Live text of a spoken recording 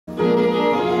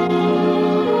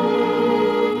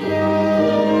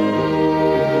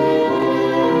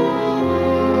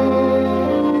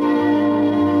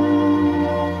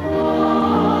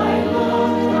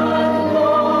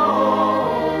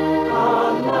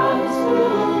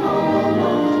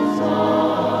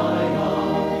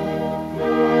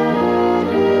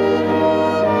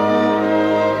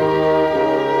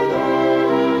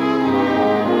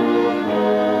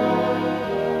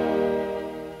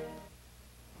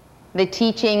The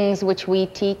teachings which we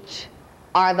teach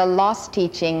are the lost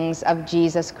teachings of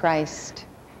Jesus Christ.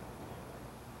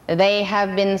 They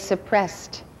have been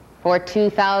suppressed for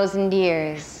 2,000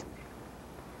 years.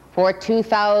 For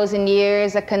 2,000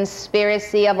 years, a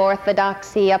conspiracy of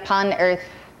orthodoxy upon earth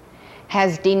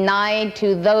has denied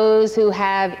to those who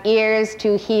have ears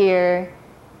to hear,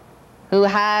 who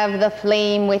have the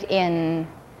flame within,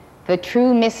 the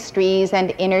true mysteries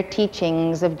and inner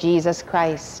teachings of Jesus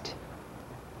Christ.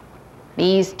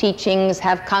 These teachings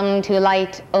have come to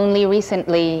light only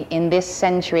recently in this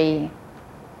century,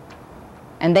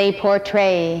 and they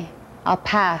portray a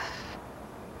path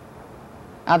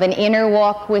of an inner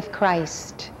walk with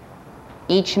Christ,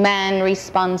 each man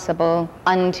responsible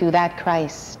unto that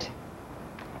Christ.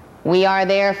 We are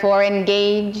therefore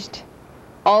engaged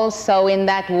also in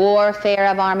that warfare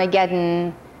of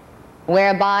Armageddon,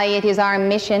 whereby it is our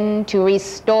mission to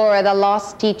restore the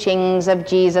lost teachings of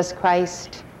Jesus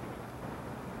Christ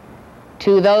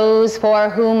to those for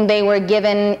whom they were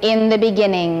given in the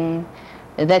beginning,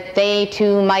 that they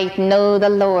too might know the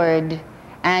Lord,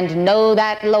 and know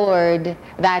that Lord,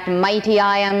 that mighty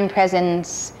I Am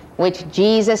presence, which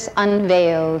Jesus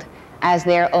unveiled as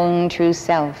their own true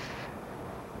self.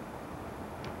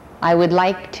 I would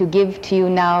like to give to you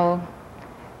now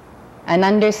an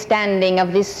understanding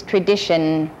of this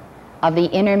tradition of the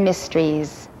inner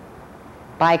mysteries,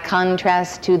 by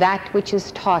contrast to that which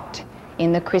is taught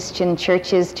in the Christian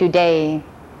churches today,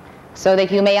 so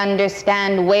that you may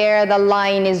understand where the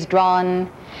line is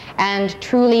drawn and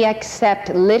truly accept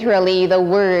literally the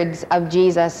words of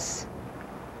Jesus,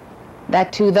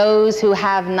 that to those who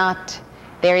have not,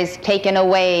 there is taken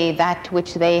away that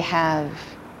which they have,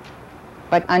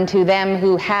 but unto them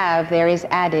who have there is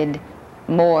added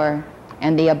more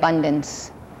and the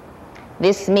abundance.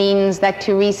 This means that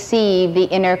to receive the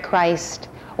inner Christ,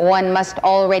 one must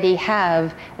already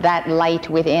have that light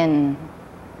within.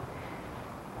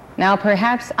 Now,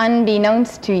 perhaps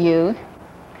unbeknownst to you,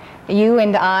 you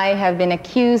and I have been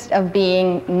accused of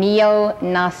being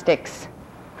neo-Gnostics.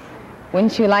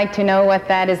 Wouldn't you like to know what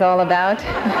that is all about?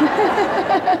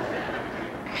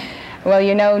 Well,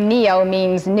 you know, neo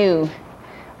means new,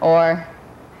 or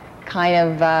kind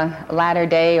of latter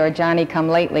day or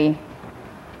Johnny-come-lately.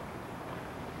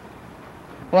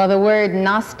 Well, the word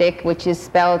Gnostic, which is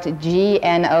spelled Gnostic,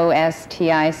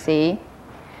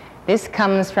 this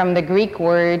comes from the Greek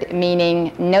word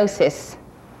meaning gnosis,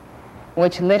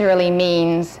 which literally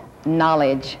means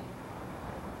knowledge.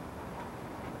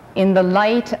 In the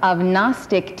light of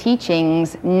Gnostic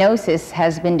teachings, gnosis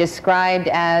has been described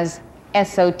as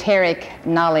esoteric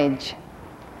knowledge,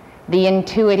 the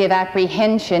intuitive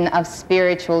apprehension of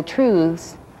spiritual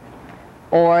truths,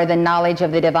 or the knowledge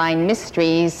of the divine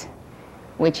mysteries,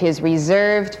 which is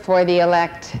reserved for the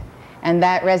elect, and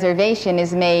that reservation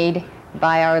is made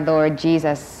by our Lord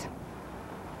Jesus.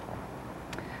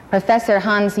 Professor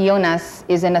Hans Jonas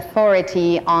is an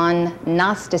authority on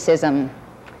Gnosticism,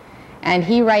 and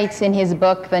he writes in his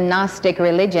book, The Gnostic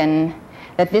Religion,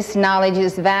 that this knowledge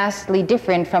is vastly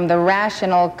different from the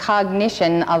rational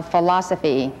cognition of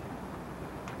philosophy.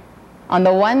 On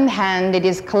the one hand, it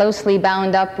is closely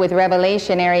bound up with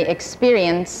revelationary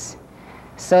experience,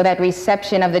 so that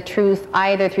reception of the truth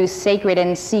either through sacred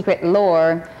and secret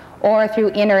lore or through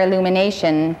inner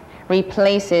illumination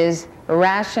replaces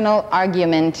rational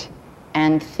argument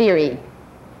and theory.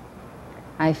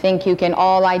 I think you can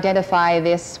all identify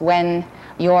this when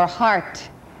your heart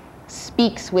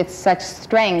speaks with such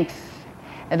strength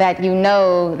that you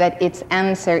know that its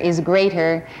answer is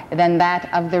greater than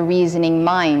that of the reasoning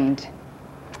mind.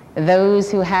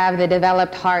 Those who have the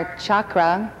developed heart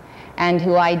chakra and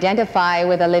who identify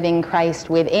with the living Christ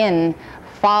within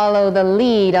follow the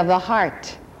lead of the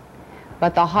heart.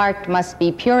 But the heart must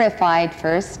be purified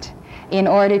first in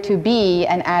order to be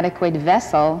an adequate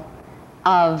vessel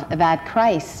of that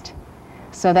Christ,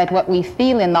 so that what we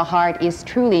feel in the heart is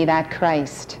truly that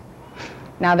Christ.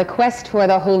 Now, the quest for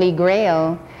the Holy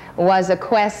Grail was a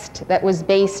quest that was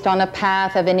based on a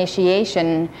path of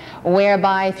initiation,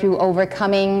 whereby through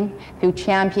overcoming, through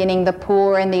championing the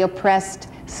poor and the oppressed,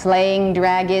 slaying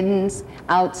dragons,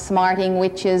 outsmarting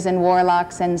witches and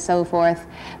warlocks and so forth,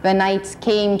 the knights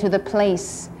came to the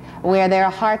place where their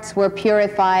hearts were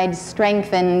purified,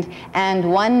 strengthened,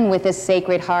 and one with the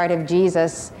Sacred Heart of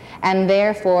Jesus. And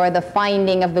therefore, the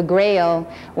finding of the Grail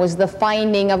was the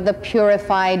finding of the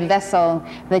purified vessel,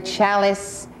 the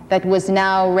chalice that was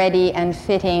now ready and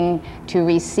fitting to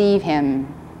receive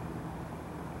him.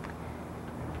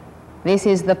 This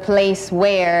is the place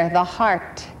where the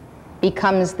heart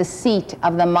becomes the seat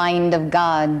of the mind of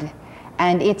God,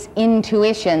 and its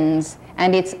intuitions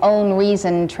and its own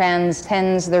reason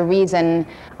transcends the reason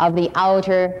of the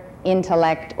outer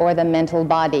intellect or the mental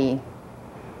body.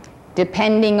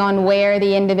 Depending on where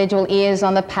the individual is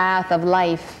on the path of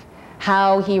life,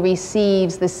 how he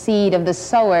receives the seed of the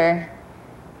sower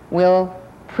will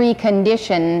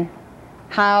precondition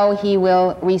how he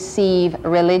will receive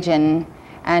religion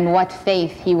and what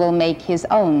faith he will make his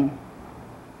own.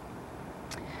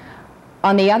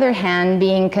 On the other hand,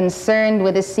 being concerned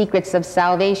with the secrets of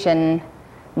salvation,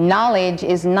 knowledge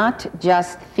is not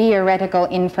just theoretical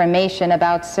information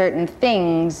about certain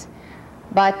things,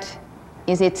 but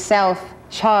is itself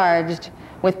charged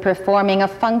with performing a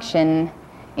function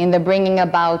in the bringing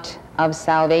about of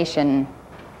salvation.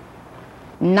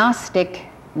 Gnostic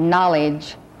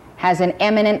knowledge has an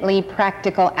eminently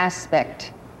practical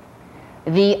aspect.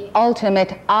 The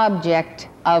ultimate object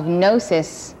of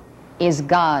gnosis is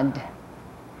God.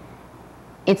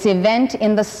 Its event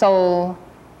in the soul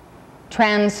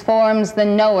transforms the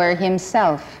knower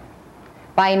himself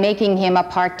by making him a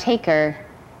partaker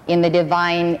in the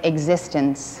divine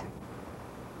existence.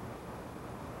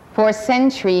 For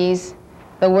centuries,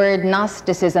 the word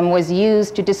Gnosticism was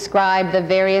used to describe the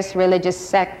various religious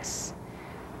sects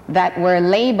that were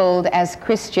labeled as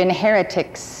Christian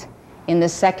heretics in the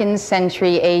 2nd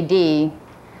century AD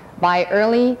by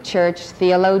early church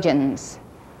theologians.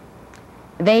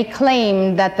 They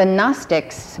claimed that the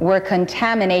Gnostics were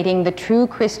contaminating the true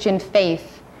Christian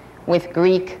faith with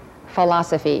Greek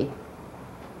philosophy.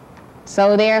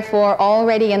 So therefore,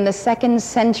 already in the 2nd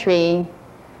century,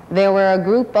 there were a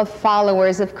group of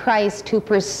followers of Christ who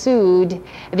pursued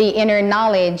the inner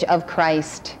knowledge of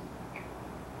Christ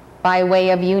by way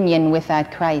of union with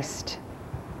that Christ.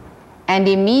 And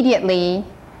immediately,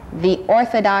 the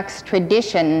orthodox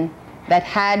tradition that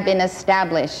had been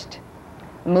established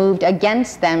moved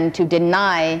against them to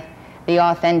deny the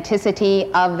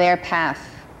authenticity of their path.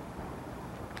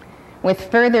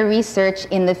 With further research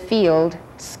in the field,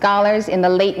 scholars in the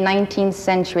late 19th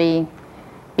century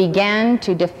began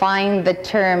to define the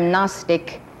term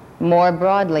Gnostic more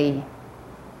broadly.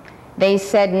 They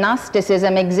said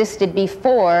Gnosticism existed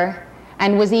before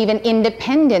and was even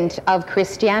independent of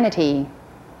Christianity.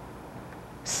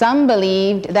 Some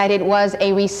believed that it was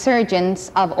a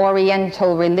resurgence of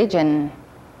Oriental religion,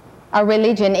 a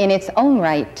religion in its own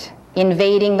right,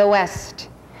 invading the West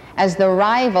as the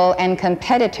rival and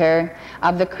competitor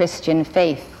of the Christian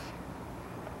faith.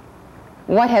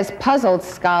 What has puzzled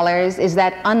scholars is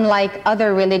that unlike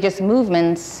other religious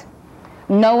movements,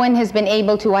 no one has been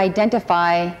able to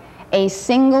identify a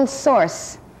single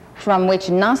source from which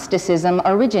Gnosticism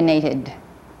originated.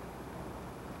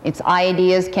 Its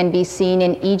ideas can be seen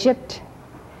in Egypt,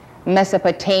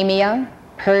 Mesopotamia,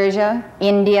 Persia,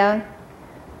 India,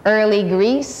 early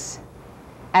Greece,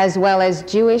 as well as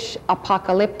Jewish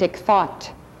apocalyptic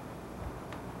thought.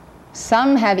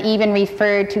 Some have even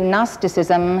referred to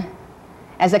Gnosticism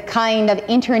as a kind of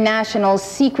international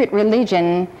secret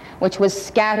religion which was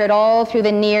scattered all through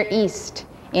the Near East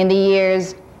in the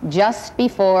years just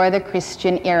before the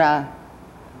Christian era.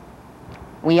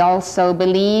 We also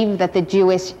believe that the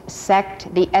Jewish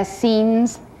sect, the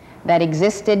Essenes, that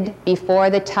existed before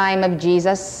the time of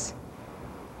Jesus,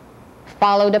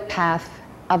 followed a path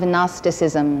of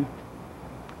Gnosticism,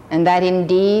 and that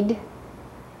indeed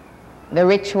the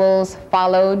rituals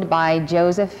followed by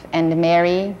Joseph and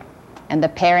Mary and the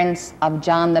parents of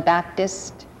John the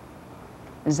Baptist,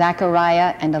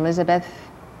 Zachariah and Elizabeth,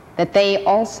 that they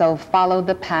also followed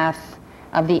the path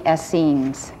of the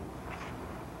Essenes.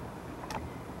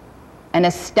 An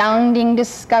astounding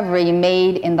discovery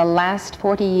made in the last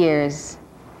 40 years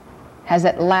has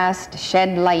at last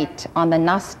shed light on the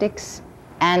Gnostics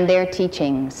and their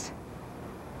teachings.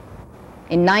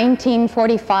 In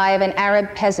 1945, an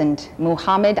Arab peasant,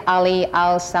 Muhammad Ali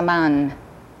al-Saman,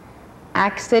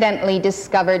 accidentally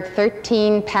discovered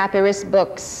 13 papyrus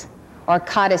books or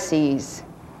codices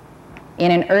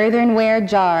in an earthenware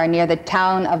jar near the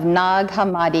town of Nag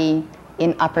Hammadi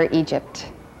in Upper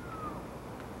Egypt.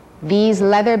 These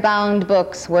leather-bound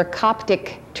books were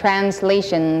Coptic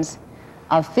translations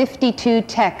of 52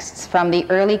 texts from the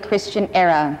early Christian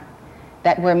era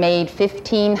that were made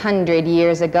 1,500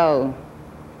 years ago.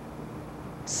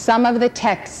 Some of the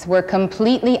texts were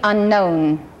completely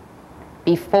unknown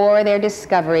before their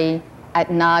discovery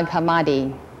at Nag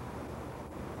Hammadi.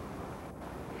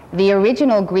 The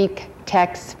original Greek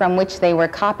texts from which they were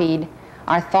copied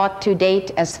are thought to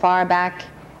date as far back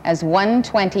as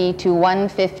 120 to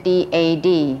 150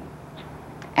 AD,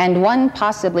 and one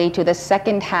possibly to the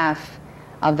second half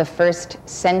of the 1st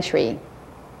century.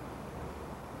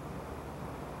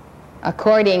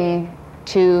 According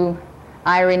to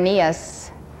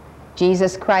Irenaeus,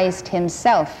 Jesus Christ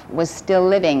himself was still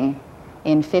living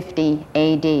in 50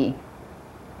 AD.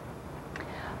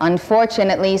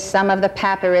 Unfortunately, some of the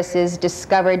papyruses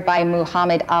discovered by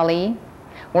Muhammad Ali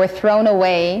were thrown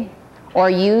away or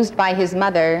used by his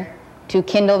mother to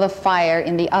kindle the fire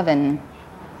in the oven.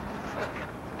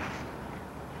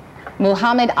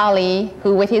 Muhammad Ali,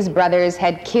 who with his brothers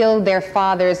had killed their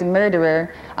father's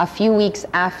murderer a few weeks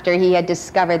after he had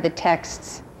discovered the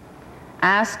texts,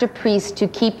 asked a priest to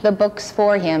keep the books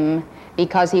for him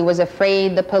because he was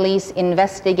afraid the police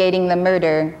investigating the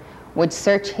murder would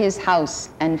search his house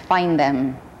and find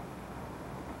them.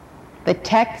 The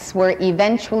texts were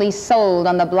eventually sold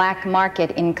on the black market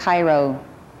in Cairo.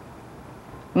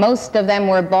 Most of them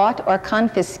were bought or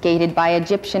confiscated by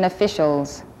Egyptian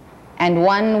officials, and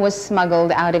one was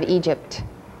smuggled out of Egypt.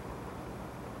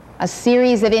 A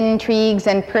series of intrigues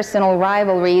and personal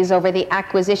rivalries over the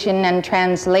acquisition and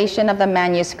translation of the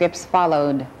manuscripts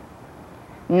followed.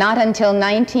 Not until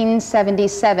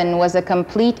 1977 was a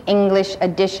complete English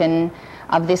edition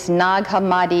of this Nag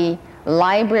Hammadi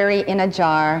Library in a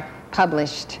Jar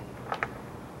published.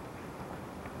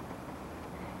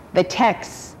 The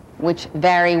texts, which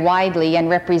vary widely and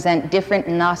represent different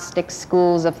Gnostic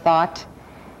schools of thought,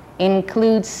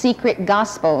 include secret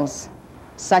gospels,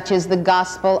 such as the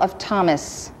Gospel of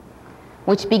Thomas,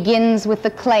 which begins with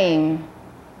the claim,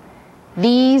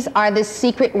 "These are the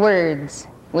secret words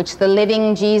which the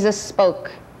living Jesus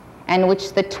spoke, and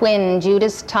which the twin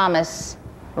Judas Thomas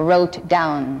wrote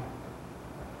down."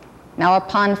 Now,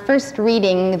 upon first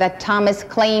reading that Thomas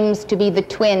claims to be the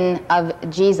twin of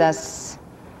Jesus,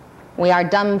 we are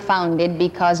dumbfounded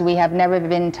because we have never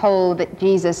been told that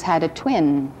Jesus had a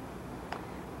twin.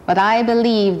 But I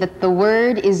believe that the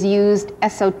word is used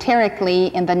esoterically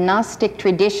in the Gnostic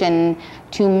tradition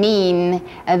to mean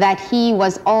that he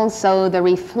was also the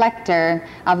reflector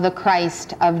of the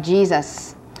Christ of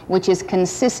Jesus, which is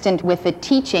consistent with the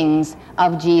teachings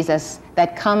of Jesus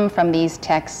that come from these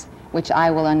texts, which I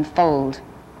will unfold.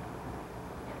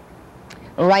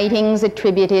 Writings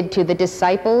attributed to the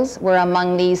disciples were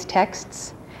among these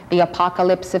texts: the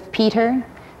Apocalypse of Peter,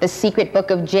 the secret book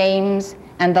of James,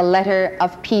 and the letter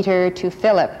of Peter to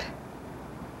Philip.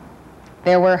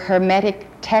 There were Hermetic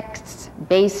texts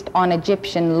based on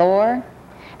Egyptian lore,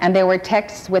 and there were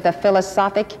texts with a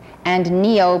philosophic and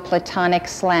Neoplatonic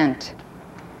slant.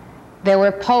 There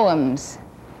were poems,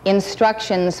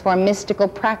 instructions for mystical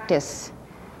practice,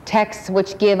 texts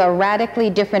which give a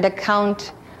radically different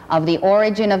account of the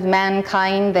origin of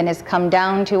mankind than has come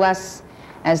down to us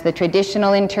as the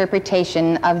traditional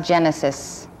interpretation of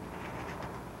Genesis.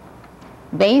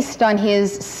 Based on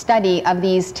his study of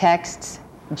these texts,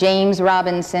 James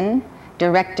Robinson,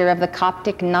 director of the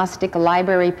Coptic Gnostic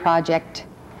Library Project,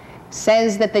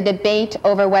 says that the debate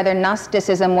over whether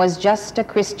Gnosticism was just a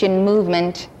Christian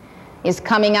movement is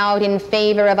coming out in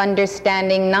favor of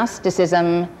understanding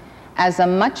Gnosticism as a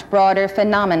much broader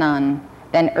phenomenon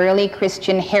than early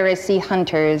Christian heresy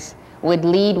hunters would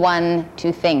lead one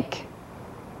to think.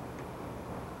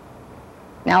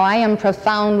 Now, I am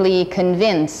profoundly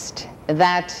convinced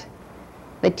that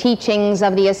the teachings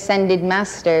of the ascended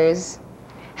masters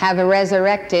have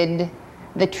resurrected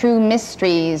the true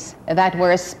mysteries that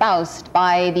were espoused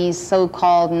by these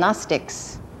so-called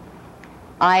Gnostics.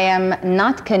 I am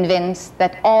not convinced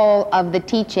that all of the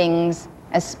teachings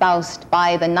espoused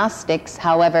by the Gnostics,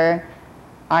 however,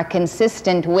 are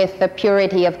consistent with the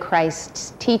purity of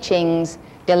Christ's teachings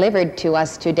delivered to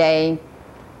us today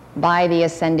by the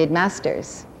ascended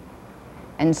masters.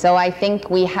 And so I think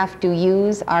we have to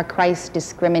use our Christ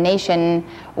discrimination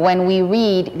when we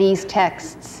read these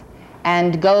texts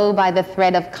and go by the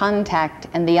thread of contact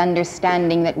and the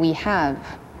understanding that we have.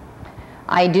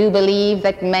 I do believe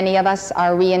that many of us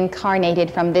are reincarnated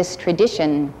from this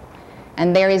tradition,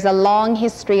 and there is a long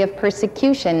history of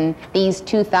persecution these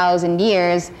 2,000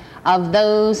 years of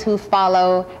those who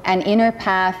follow an inner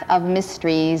path of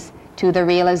mysteries to the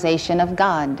realization of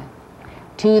God.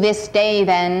 To this day,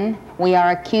 then, we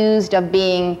are accused of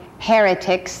being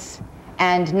heretics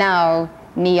and now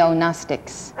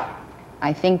neo-Gnostics.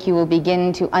 I think you will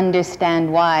begin to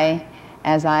understand why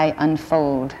as I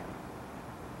unfold.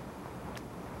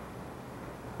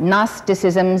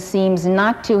 Gnosticism seems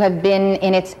not to have been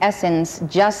in its essence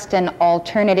just an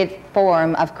alternative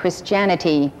form of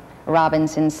Christianity,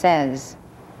 Robinson says.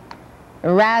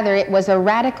 Rather, it was a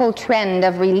radical trend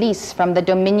of release from the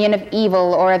dominion of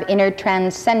evil or of inner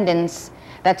transcendence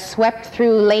that swept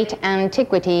through late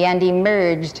antiquity and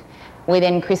emerged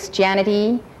within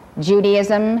Christianity,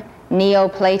 Judaism,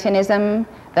 Neoplatonism,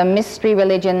 the mystery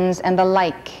religions, and the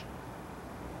like.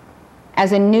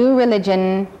 As a new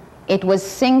religion, it was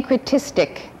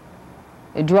syncretistic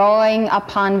drawing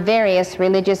upon various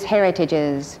religious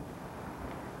heritages,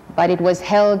 but it was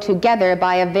held together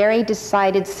by a very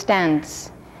decided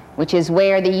stance, which is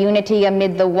where the unity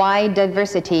amid the wide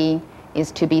diversity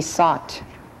is to be sought.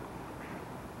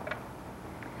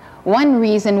 One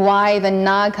reason why the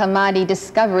Nag Hammadi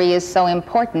discovery is so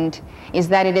important is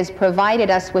that it has provided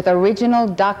us with original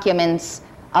documents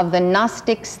of the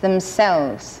Gnostics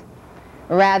themselves,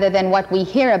 rather than what we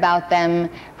hear about them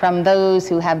from those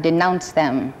who have denounced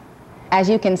them. As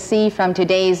you can see from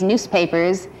today's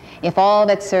newspapers, if all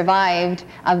that survived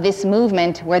of this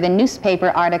movement were the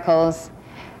newspaper articles,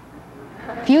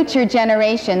 future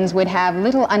generations would have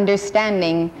little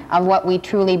understanding of what we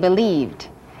truly believed.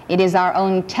 It is our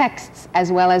own texts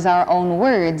as well as our own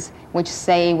words which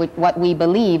say what we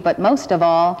believe, but most of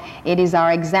all, it is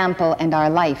our example and our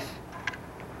life.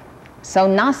 So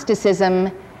Gnosticism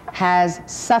has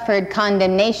suffered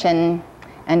condemnation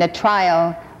and a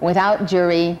trial without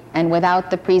jury and without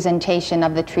the presentation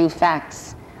of the true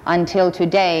facts until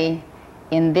today,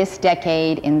 in this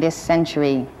decade, in this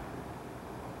century.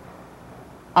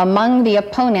 Among the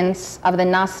opponents of the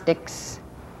Gnostics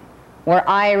were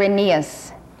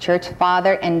Irenaeus, church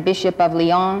father and bishop of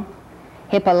Lyon,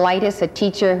 Hippolytus, a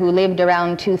teacher who lived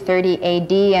around 230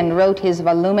 AD and wrote his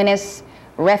voluminous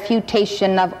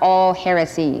Refutation of All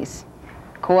Heresies,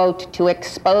 quote, to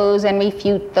expose and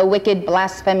refute the wicked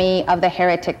blasphemy of the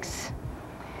heretics,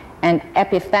 and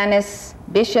Epiphanes,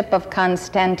 bishop of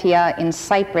Constantia in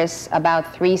Cyprus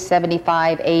about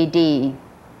 375 AD.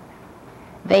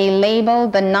 They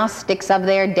labeled the Gnostics of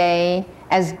their day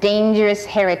as dangerous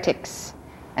heretics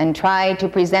and tried to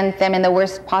present them in the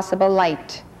worst possible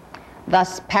light,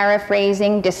 thus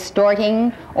paraphrasing,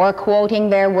 distorting, or quoting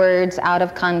their words out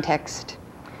of context.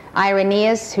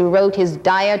 Irenaeus, who wrote his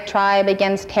diatribe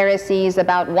against heresies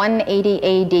about 180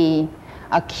 AD,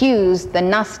 accused the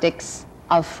Gnostics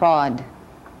of fraud.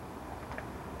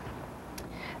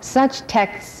 Such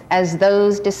texts as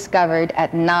those discovered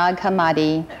at Nag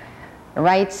Hammadi,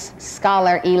 writes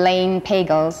scholar Elaine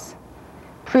Pagels,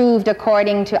 proved,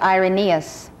 according to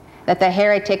Irenaeus, that the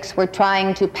heretics were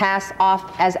trying to pass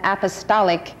off as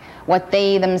apostolic what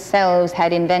they themselves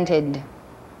had invented.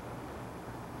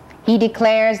 He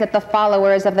declares that the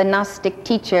followers of the Gnostic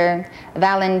teacher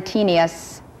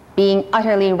Valentinus, being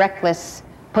utterly reckless,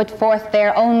 put forth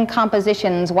their own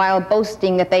compositions while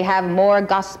boasting that they have more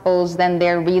gospels than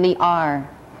there really are.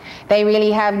 They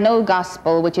really have no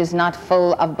gospel which is not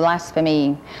full of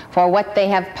blasphemy, for what they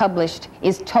have published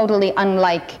is totally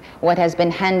unlike what has been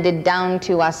handed down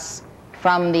to us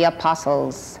from the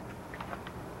apostles.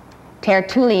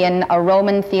 Tertullian, a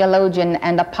Roman theologian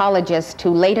and apologist who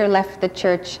later left the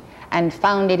church and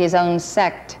founded his own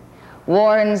sect,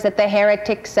 warns that the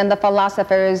heretics and the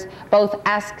philosophers both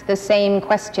ask the same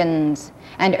questions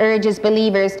and urges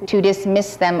believers to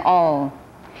dismiss them all.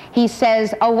 He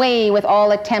says, away with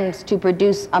all attempts to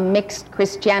produce a mixed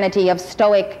Christianity of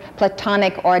Stoic,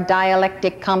 Platonic, or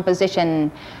dialectic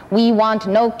composition. We want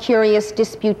no curious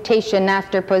disputation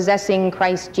after possessing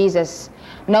Christ Jesus,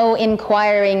 no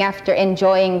inquiring after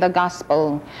enjoying the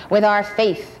gospel. With our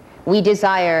faith, we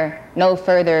desire no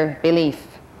further belief.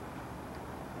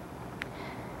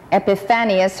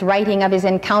 Epiphanius, writing of his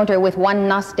encounter with one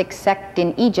Gnostic sect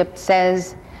in Egypt,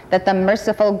 says that the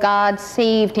merciful God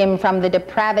saved him from the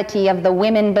depravity of the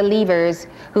women believers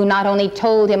who not only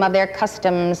told him of their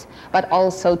customs, but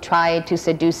also tried to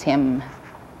seduce him.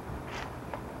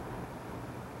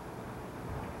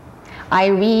 I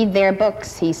read their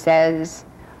books, he says,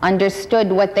 understood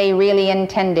what they really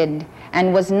intended,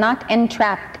 and was not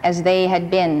entrapped as they had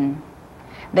been.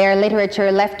 Their literature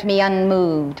left me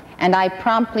unmoved, and I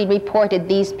promptly reported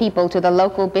these people to the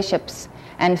local bishops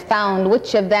and found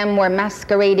which of them were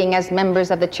masquerading as members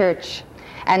of the church.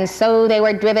 And so they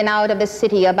were driven out of the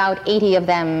city, about 80 of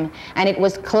them, and it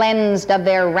was cleansed of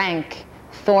their rank,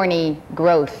 thorny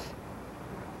growth.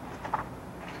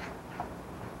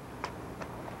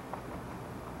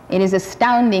 It is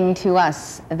astounding to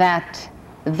us that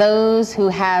those who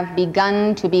have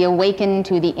begun to be awakened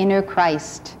to the inner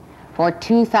Christ for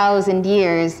 2,000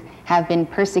 years have been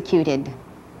persecuted.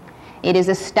 It is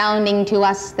astounding to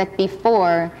us that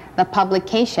before the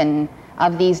publication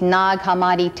of these Nag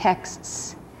Hammadi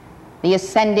texts, the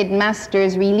ascended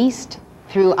masters released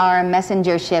through our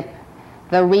messengership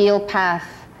the real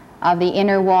path of the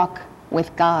inner walk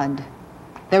with God,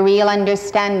 the real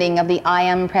understanding of the I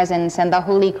Am presence and the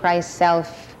Holy Christ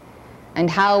self, and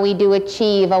how we do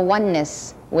achieve a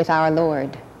oneness with our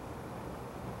Lord.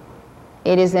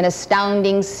 It is an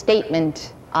astounding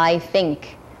statement, I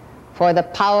think, for the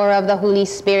power of the Holy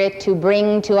Spirit to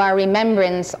bring to our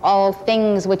remembrance all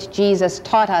things which Jesus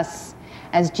taught us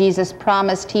as Jesus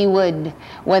promised he would,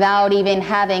 without even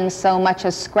having so much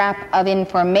a scrap of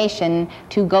information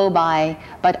to go by,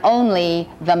 but only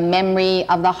the memory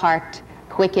of the heart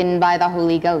quickened by the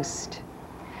Holy Ghost.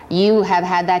 You have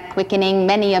had that quickening,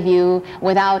 many of you,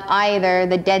 without either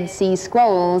the Dead Sea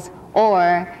Scrolls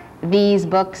or these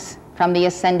books from the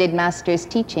Ascended Master's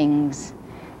teachings.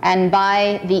 And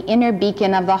by the inner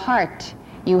beacon of the heart,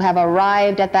 you have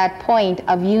arrived at that point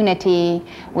of unity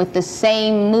with the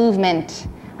same movement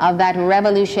of that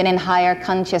revolution in higher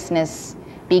consciousness,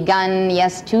 begun,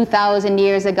 yes, 2,000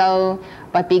 years ago,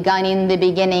 but begun in the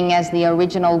beginning as the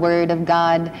original Word of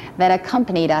God that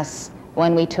accompanied us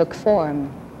when we took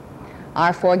form.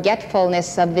 Our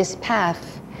forgetfulness of this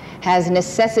path has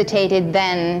necessitated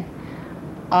then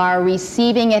our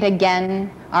receiving it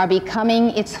again, our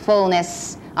becoming its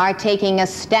fullness, our taking a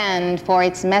stand for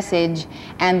its message,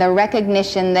 and the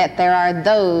recognition that there are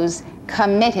those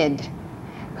committed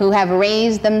who have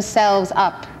raised themselves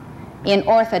up in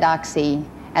orthodoxy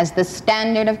as the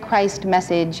standard of Christ's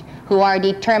message, who are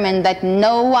determined that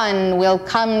no one will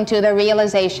come to the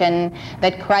realization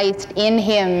that Christ in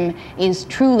him is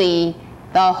truly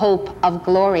the hope of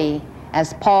glory,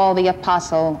 as Paul the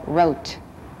Apostle wrote.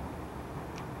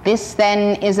 This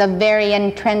then is a very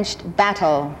entrenched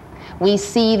battle. We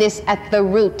see this at the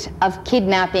root of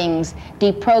kidnappings,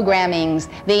 deprogrammings,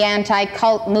 the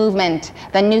anti-cult movement,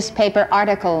 the newspaper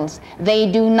articles.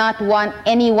 They do not want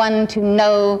anyone to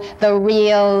know the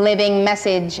real living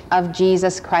message of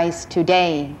Jesus Christ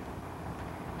today.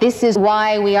 This is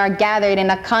why we are gathered in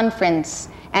a conference,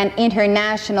 an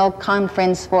international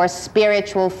conference for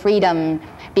spiritual freedom,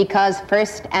 because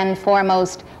first and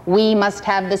foremost, we must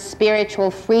have the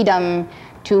spiritual freedom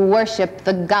to worship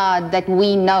the God that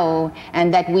we know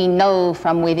and that we know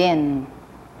from within.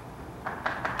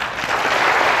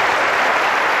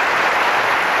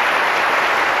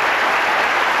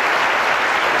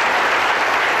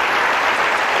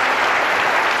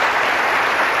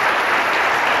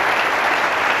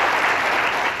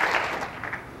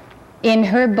 In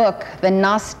her book, The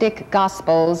Gnostic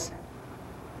Gospels,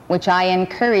 which I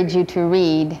encourage you to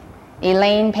read,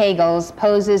 Elaine Pagels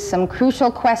poses some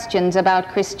crucial questions about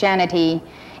Christianity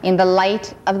in the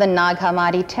light of the Nag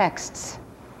Hammadi texts.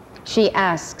 She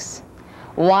asks,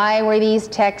 why were these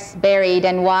texts buried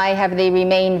and why have they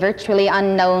remained virtually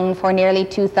unknown for nearly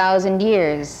 2,000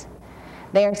 years?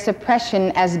 Their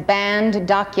suppression as banned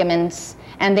documents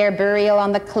and their burial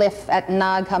on the cliff at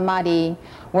Nag Hammadi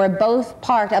were both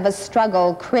part of a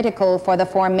struggle critical for the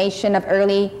formation of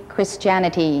early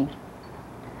Christianity.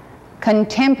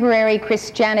 Contemporary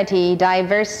Christianity,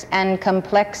 diverse and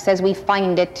complex as we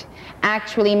find it,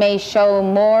 actually may show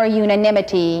more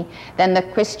unanimity than the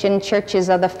Christian churches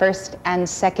of the 1st and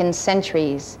 2nd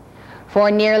centuries.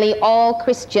 For nearly all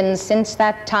Christians since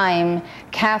that time,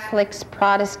 Catholics,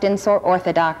 Protestants, or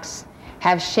Orthodox,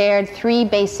 have shared three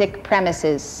basic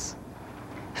premises.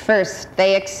 First,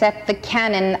 they accept the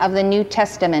canon of the New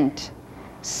Testament.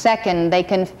 Second, they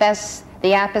confess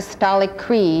the Apostolic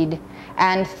Creed.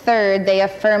 And third, they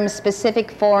affirm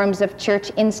specific forms of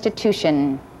church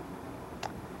institution.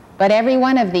 But every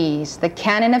one of these, the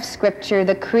canon of Scripture,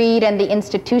 the creed, and the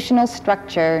institutional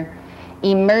structure,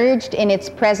 emerged in its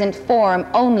present form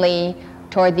only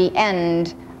toward the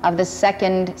end of the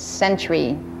 2nd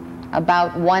century,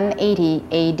 about 180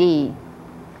 AD.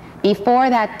 Before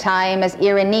that time, as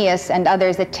Irenaeus and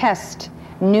others attest,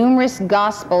 numerous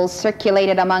gospels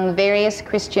circulated among various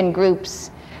Christian groups,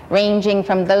 ranging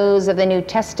from those of the New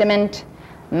Testament,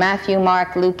 Matthew,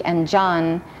 Mark, Luke, and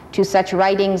John, to such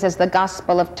writings as the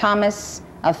Gospel of Thomas,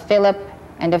 of Philip,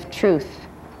 and of Truth,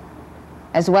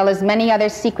 as well as many other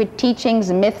secret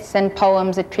teachings, myths, and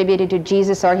poems attributed to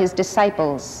Jesus or his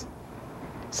disciples.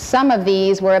 Some of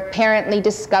these were apparently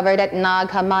discovered at Nag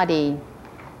Hammadi.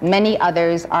 Many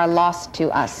others are lost to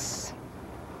us.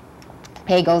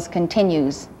 Pagels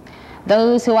continues,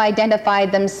 those who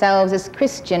identified themselves as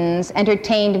Christians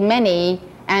entertained many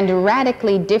and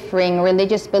radically differing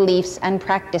religious beliefs and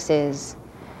practices,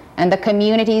 and the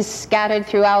communities scattered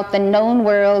throughout the known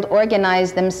world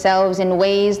organized themselves in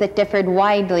ways that differed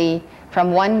widely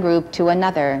from one group to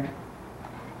another.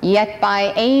 Yet by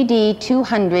AD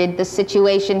 200, the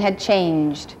situation had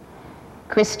changed.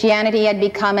 Christianity had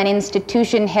become an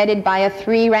institution headed by a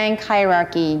three-rank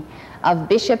hierarchy of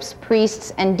bishops,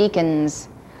 priests, and deacons,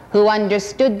 who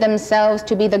understood themselves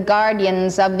to be the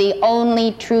guardians of the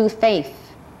only true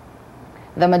faith.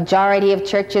 The majority of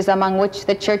churches, among which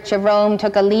the Church of Rome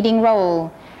took a leading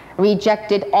role,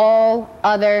 rejected all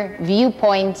other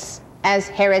viewpoints as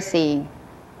heresy.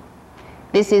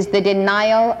 This is the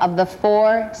denial of the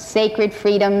 4 sacred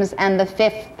freedoms, and the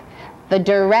 5th, the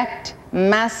direct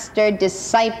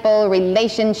master-disciple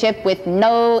relationship with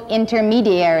no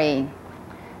intermediary.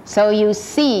 So you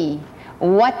see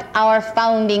what our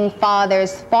founding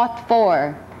fathers fought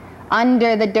for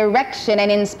under the direction and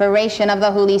inspiration of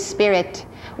the Holy Spirit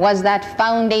was that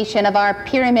foundation of our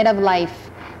pyramid of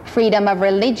life, freedom of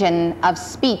religion, of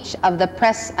speech, of the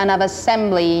press, and of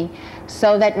assembly,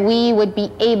 so that we would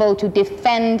be able to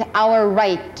defend our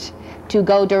right to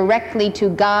go directly to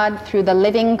God through the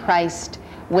living Christ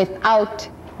without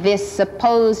this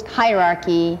supposed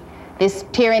hierarchy, this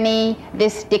tyranny,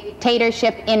 this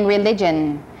dictatorship in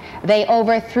religion. They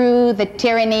overthrew the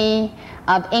tyranny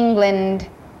of England,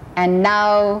 and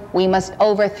now we must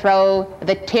overthrow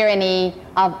the tyranny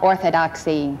of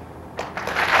orthodoxy.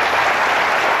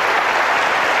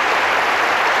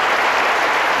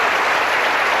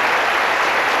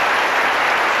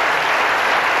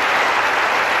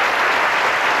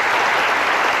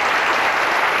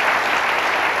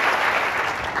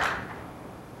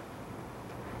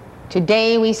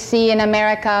 Today we see in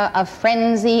America a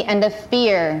frenzy and a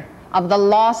fear of the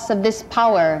loss of this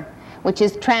power, which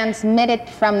is transmitted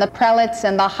from the prelates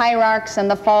and the hierarchs and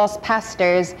the false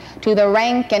pastors to the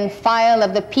rank and file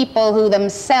of the people who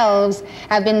themselves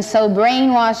have been so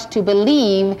brainwashed to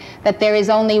believe that there is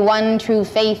only one true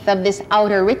faith of this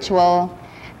outer ritual,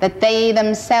 that they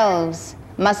themselves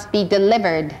must be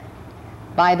delivered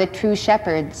by the true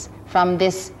shepherds from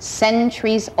this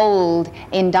centuries-old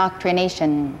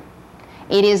indoctrination.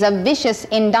 It is a vicious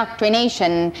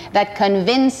indoctrination that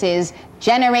convinces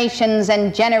generations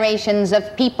and generations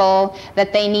of people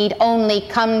that they need only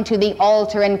come to the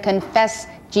altar and confess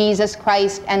Jesus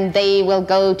Christ and they will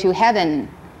go to heaven.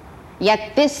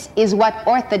 Yet this is what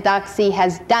orthodoxy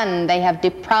has done. They have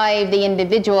deprived the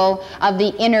individual of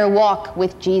the inner walk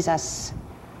with Jesus.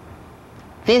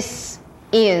 This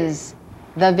is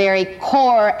the very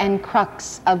core and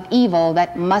crux of evil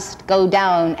that must go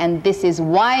down, and this is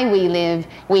why we live.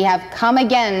 We have come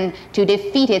again to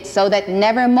defeat it so that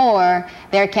nevermore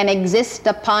there can exist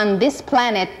upon this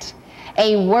planet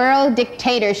a world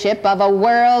dictatorship of a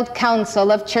world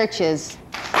council of churches.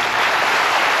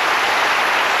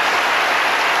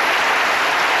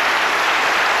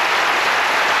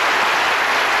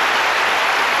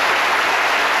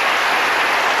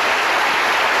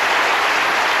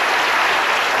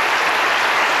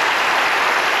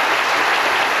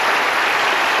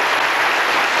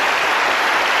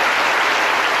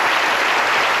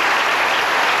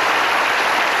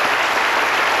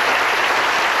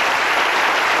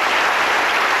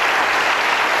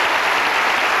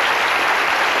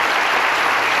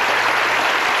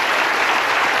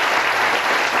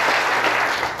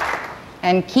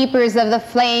 And keepers of the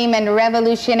flame and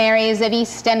revolutionaries of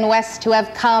East and West who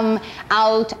have come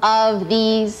out of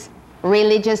these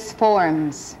religious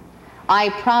forms, I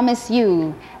promise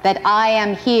you that I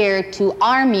am here to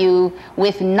arm you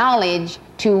with knowledge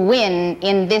to win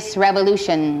in this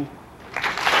revolution.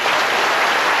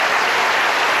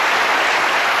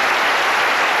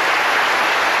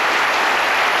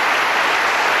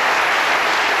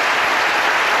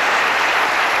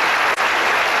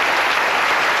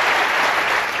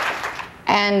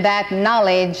 And that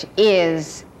knowledge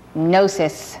is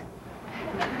gnosis.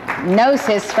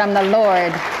 Gnosis from the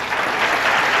Lord.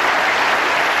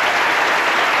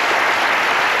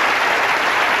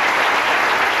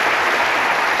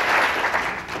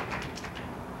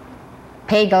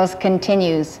 Pagels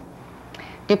continues,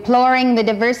 deploring the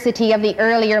diversity of the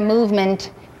earlier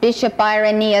movement, Bishop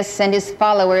Irenaeus and his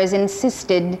followers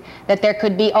insisted that there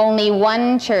could be only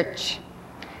one church,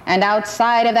 and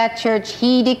outside of that church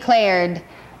he declared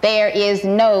there is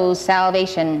no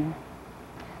salvation.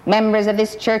 Members of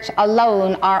this church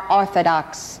alone are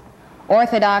orthodox.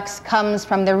 Orthodox comes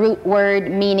from the root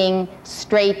word meaning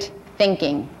straight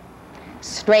thinking,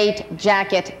 straight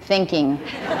jacket thinking.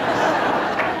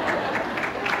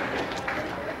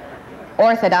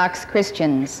 Orthodox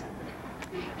Christians.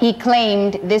 He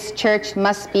claimed this church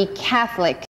must be Catholic